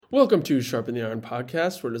Welcome to Sharpen the Iron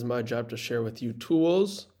podcast, where it is my job to share with you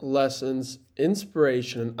tools, lessons,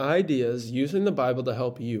 inspiration, and ideas using the Bible to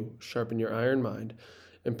help you sharpen your iron mind,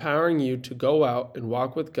 empowering you to go out and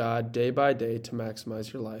walk with God day by day to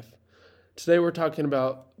maximize your life. Today we're talking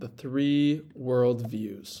about the 3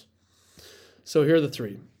 worldviews. So here are the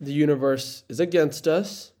 3. The universe is against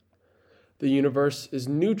us. The universe is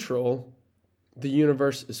neutral. The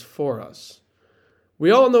universe is for us. We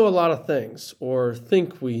all know a lot of things, or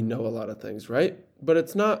think we know a lot of things, right? But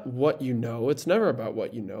it's not what you know. It's never about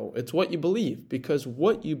what you know. It's what you believe, because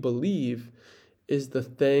what you believe is the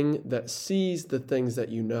thing that sees the things that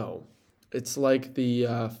you know. It's like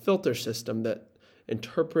the filter system that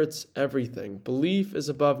interprets everything. Belief is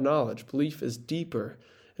above knowledge. Belief is deeper,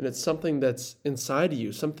 and it's something that's inside of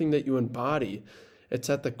you, something that you embody. It's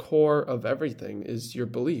at the core of everything is your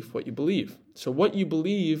belief, what you believe. So what you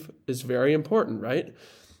believe is very important, right?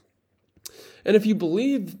 And if you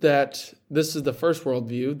believe that this is the first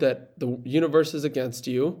worldview, that the universe is against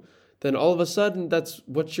you, then all of a sudden that's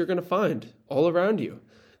what you're going to find all around you,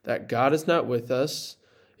 that God is not with us.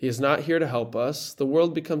 He is not here to help us. The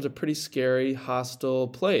world becomes a pretty scary, hostile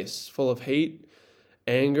place full of hate,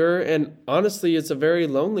 anger, and honestly, it's a very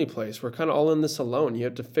lonely place. We're kind of all in this alone. You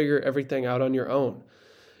have to figure everything out on your own.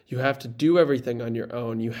 You have to do everything on your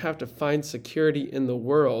own. You have to find security in the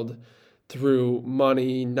world through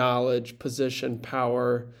money, knowledge, position,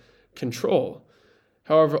 power, control.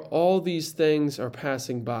 However, all these things are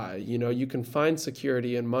passing by. You can find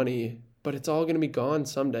security in money, but it's all going to be gone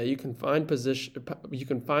someday. You can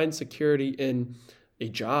find security in a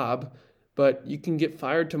job, but you can get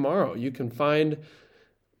fired tomorrow. You can find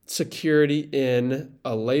security in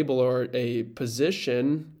a label or a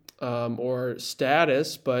position or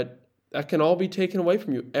status, but that can all be taken away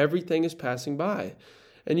from you. Everything is passing by.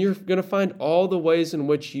 And you're going to find all the ways in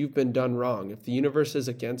which you've been done wrong. If the universe is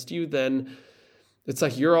against you, then it's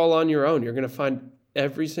like you're all on your own. You're going to find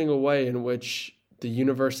every single way in which the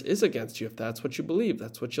universe is against you. If that's what you believe,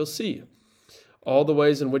 that's what you'll see. All the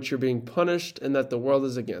ways in which you're being punished and that the world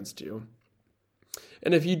is against you.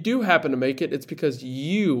 And if you do happen to make it, it's because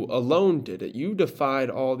you alone did it. You defied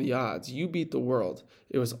all the odds. You beat the world.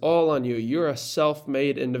 It was all on you. You're a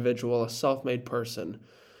self-made individual, a self-made person.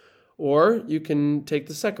 Or you can take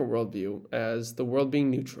the second worldview as the world being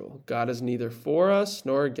neutral. God is neither for us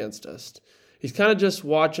nor against us. He's kind of just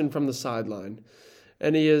watching from the sideline.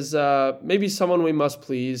 And he is maybe someone we must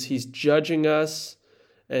please. He's judging us.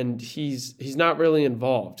 And he's not really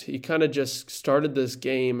involved. He kind of just started this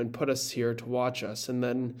game and put us here to watch us. And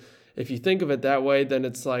then if you think of it that way, then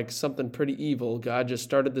it's like something pretty evil. God just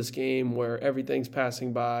started this game where everything's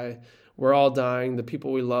passing by. We're all dying. The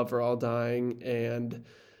people we love are all dying. And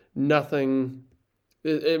nothing,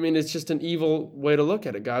 it's just an evil way to look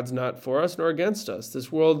at it. God's not for us nor against us. This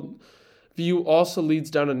world view also leads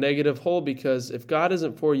down a negative hole, because if God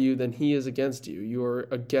isn't for you, then he is against you. You are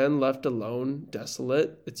again left alone,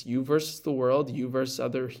 desolate. It's you versus the world, you versus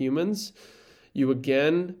other humans. You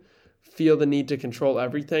again feel the need to control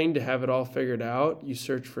everything, to have it all figured out. You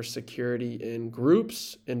search for security in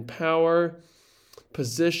groups, in power,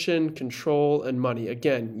 position, control, and money.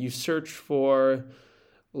 Again, you search for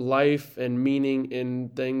life and meaning in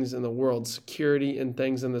things in the world, security in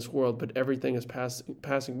things in this world, but everything is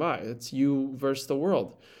passing by. It's you versus the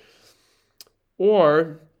world.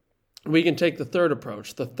 Or we can take the third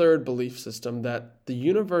approach, the third belief system, that the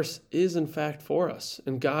universe is in fact for us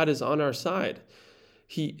and God is on our side.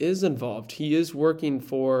 He is involved. He is working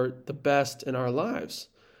for the best in our lives.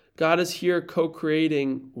 God is here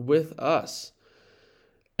co-creating with us.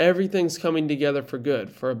 Everything's coming together for good,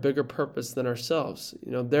 for a bigger purpose than ourselves.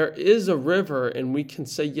 There is a river and we can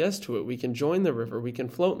say yes to it. We can join the river. We can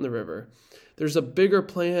float in the river. There's a bigger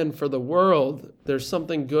plan for the world. There's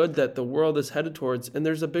something good that the world is headed towards. And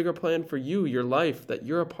there's a bigger plan for you, your life, that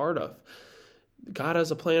you're a part of. God has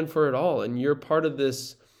a plan for it all. And you're part of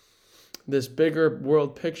this bigger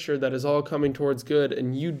world picture that is all coming towards good.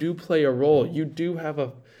 And you do play a role. You do have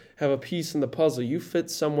a piece in the puzzle. You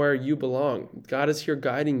fit somewhere you belong. God is here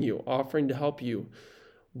guiding you, offering to help you,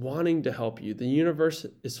 wanting to help you. The universe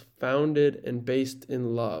is founded and based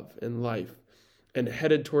in love and life and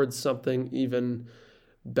headed towards something even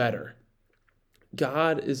better.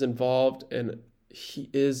 God is involved and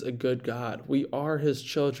he is a good God. We are his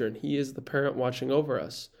children. He is the parent watching over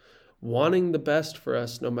us, wanting the best for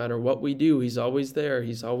us no matter what we do. He's always there.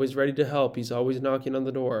 He's always ready to help. He's always knocking on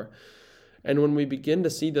the door. And when we begin to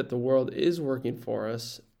see that the world is working for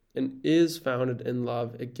us and is founded in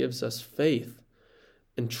love, it gives us faith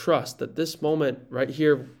and trust that this moment right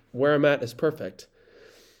here where I'm at is perfect,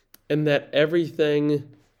 and that everything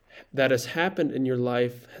that has happened in your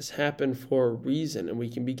life has happened for a reason, and we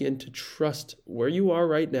can begin to trust where you are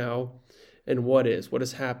right now and what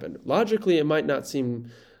has happened. Logically, it might not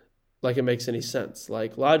seem like it makes any sense.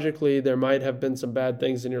 Like logically, there might have been some bad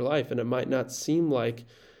things in your life, and it might not seem like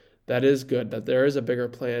that is good, that there is a bigger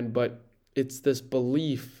plan, but it's this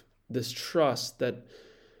belief, this trust that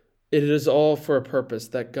it is all for a purpose,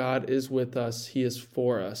 that God is with us, He is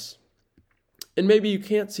for us. And maybe you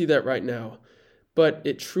can't see that right now, but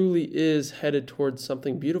it truly is headed towards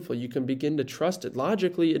something beautiful. You can begin to trust it.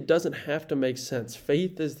 Logically, it doesn't have to make sense.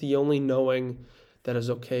 Faith is the only knowing that is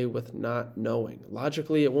okay with not knowing.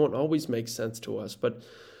 Logically, it won't always make sense to us, but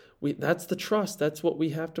that's the trust. That's what we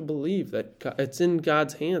have to believe, that it's in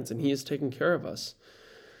God's hands and He is taking care of us.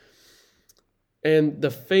 And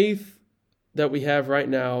the faith that we have right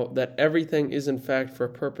now, that everything is in fact for a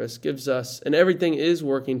purpose, gives us, and everything is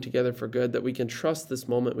working together for good, that we can trust this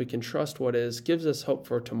moment, we can trust what is, gives us hope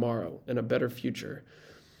for tomorrow and a better future.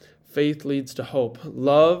 Faith leads to hope.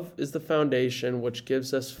 Love is the foundation which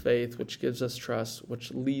gives us faith, which gives us trust,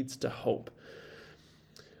 which leads to hope.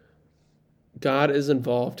 God is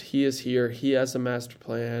involved. He is here. He has a master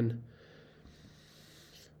plan.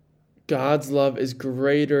 God's love is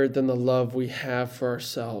greater than the love we have for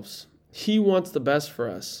ourselves. He wants the best for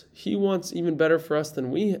us. He wants even better for us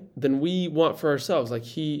than we want for ourselves. Like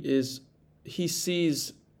He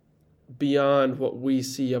sees beyond what we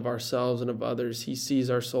see of ourselves and of others. He sees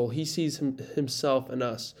our soul. He sees Himself in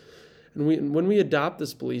us. And when we adopt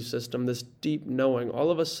this belief system, this deep knowing,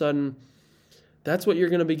 all of a sudden, that's what you're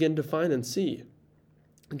going to begin to find and see.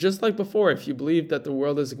 Just like before, if you believe that the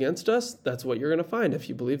world is against us, that's what you're going to find. If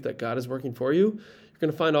you believe that God is working for you, you're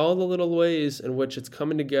going to find all the little ways in which it's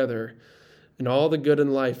coming together and all the good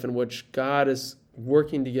in life in which God is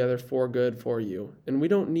working together for good for you. And we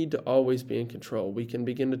don't need to always be in control. We can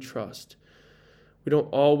begin to trust. We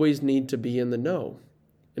don't always need to be in the know.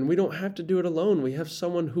 And we don't have to do it alone. We have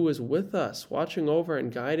someone who is with us, watching over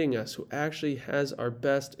and guiding us, who actually has our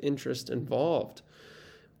best interest involved.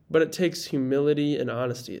 But it takes humility and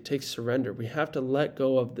honesty. It takes surrender. We have to let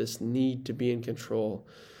go of this need to be in control,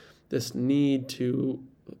 this need to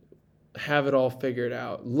have it all figured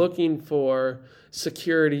out, looking for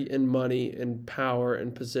security and money and power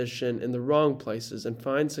and position in the wrong places, and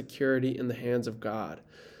find security in the hands of God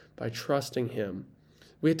by trusting Him.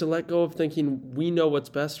 We have to let go of thinking we know what's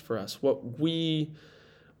best for us, what we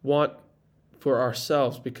want for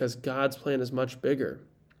ourselves, because God's plan is much bigger.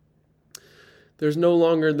 There's no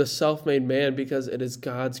longer the self-made man, because it is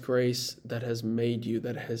God's grace that has made you,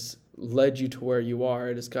 that has led you to where you are.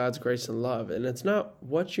 It is God's grace and love. And it's not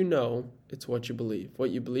what you know, it's what you believe. What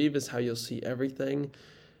you believe is how you'll see everything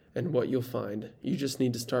and what you'll find. You just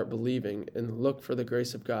need to start believing and look for the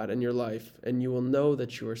grace of God in your life, and you will know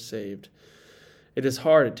that you are saved. It is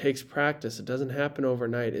hard. It takes practice. It doesn't happen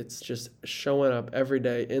overnight. It's just showing up every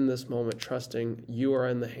day in this moment, trusting you are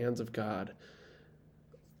in the hands of God.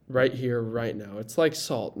 Right here, right now. It's like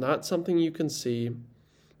salt, not something you can see,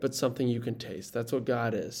 but something you can taste. That's what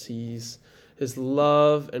God is. His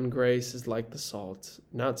love and grace is like the salt,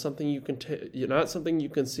 not something you can not something you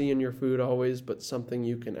can see in your food always, but something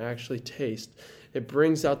you can actually taste. It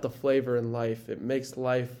brings out the flavor in life. It makes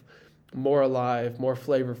life more alive, more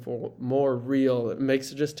flavorful, more real. It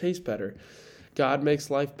makes it just taste better. God makes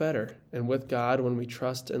life better. And with God, when we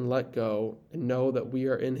trust and let go and know that we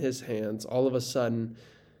are in His hands, all of a sudden,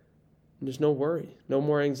 there's no worry, no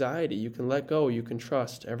more anxiety. You can let go. You can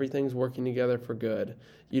trust. Everything's working together for good.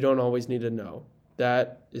 You don't always need to know.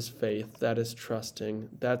 That is faith. That is trusting.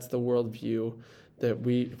 That's the worldview that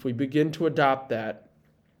if we begin to adopt that,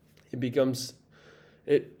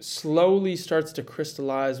 it slowly starts to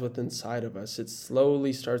crystallize within inside of us. It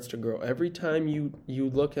slowly starts to grow. Every time you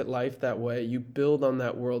look at life that way, you build on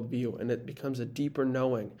that worldview, and it becomes a deeper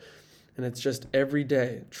knowing. And it's just every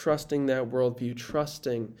day trusting that worldview,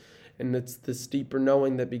 trusting. And it's this deeper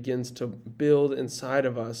knowing that begins to build inside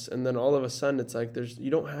of us. And then all of a sudden, it's like you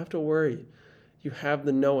don't have to worry. You have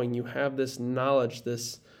the knowing. You have this knowledge,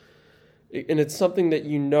 and it's something that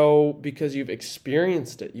you know because you've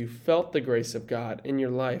experienced it. You felt the grace of God in your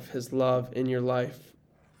life, His love in your life.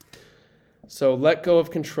 So let go of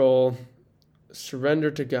control. Surrender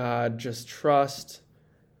to God. Just trust.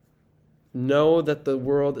 Know that the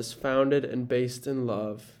world is founded and based in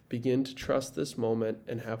love. Begin to trust this moment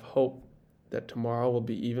and have hope that tomorrow will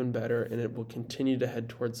be even better, and it will continue to head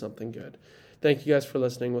towards something good. Thank you guys for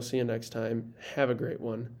listening. We'll see you next time. Have a great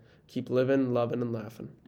one. Keep living, loving, and laughing.